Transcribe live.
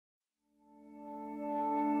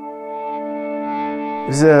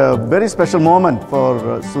It's a very special moment for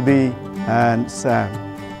Subi and Sam.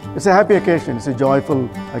 It's a happy occasion, it's a joyful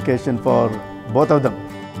occasion for both of them.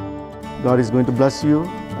 God is going to bless you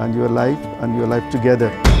and your life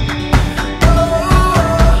together.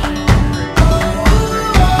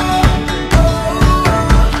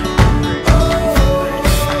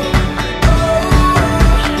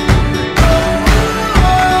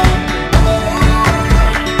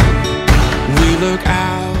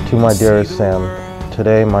 To my dearest Sam,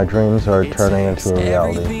 today my dreams are turning into a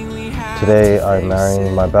reality. Today I'm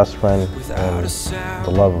marrying my best friend and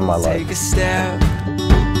the love of my life.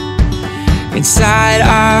 Inside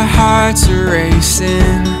our hearts are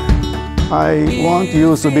racing. I want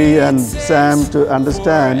you, Subi and Sam, to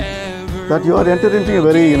understand that you are entering into a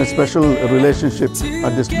very special relationship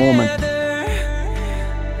at this moment.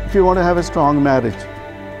 If you want to have a strong marriage,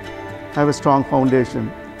 have a strong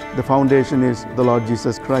foundation, the foundation is the Lord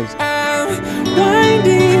Jesus Christ. I'm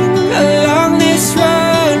winding along this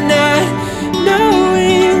road, not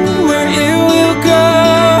knowing where it will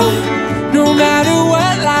go. No matter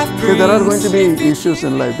what life brings. There are going to be issues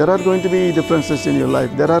in life. There are going to be differences in your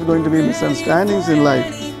life. There are going to be misunderstandings in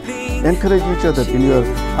life. Encourage each other in your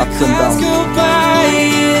ups and downs.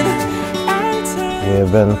 We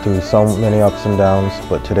have been through so many ups and downs,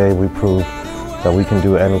 but today we prove that we can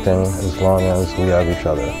do anything as long as we have each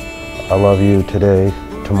other. I love you today,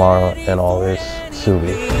 tomorrow, and always,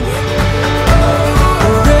 Subi.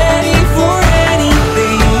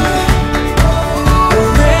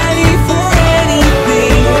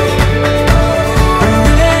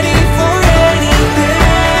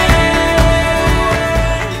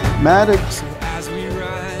 Marriage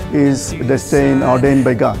is destined, ordained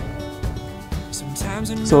by God.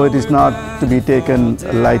 So it is not to be taken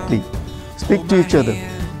lightly. Speak to each other.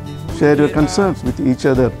 Share your concerns with each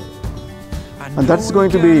other. And that's going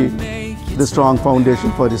to be the strong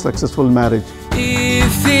foundation for a successful marriage.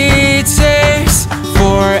 If it takes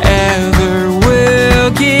forever,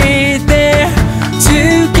 we'll get there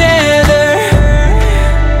together.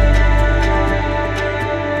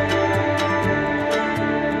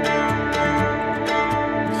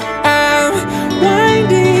 I'm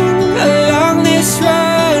winding along this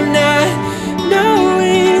road, not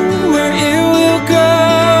knowing where it will go.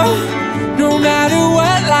 No matter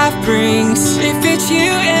what life brings, if it's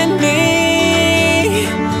you and me,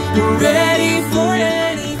 we're ready for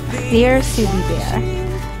anything. Dear Subi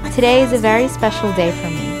Bear, today is a very special day for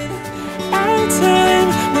me.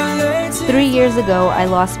 3 years ago, I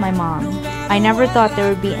lost my mom. I never thought there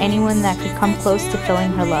would be anyone that could come close to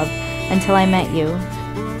filling her love until I met you.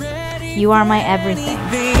 You are my everything.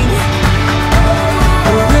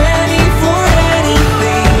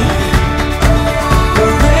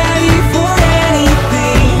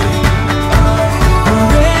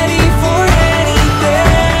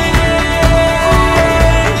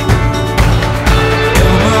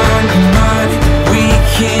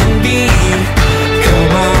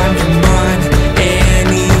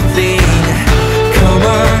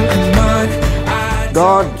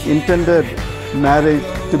 God intended marriage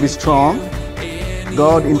to be strong.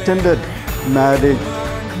 God intended marriage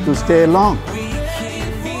to stay long.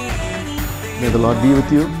 May the Lord be with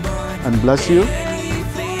you and bless you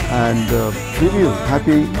and give you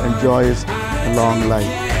happy and joyous and long life.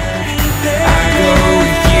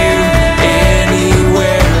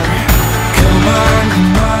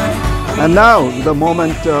 And now, the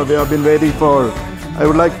moment we have been waiting for, I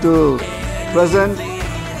would like to present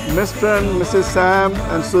Mr. and Mrs. Sam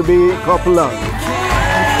and Subi Coppola.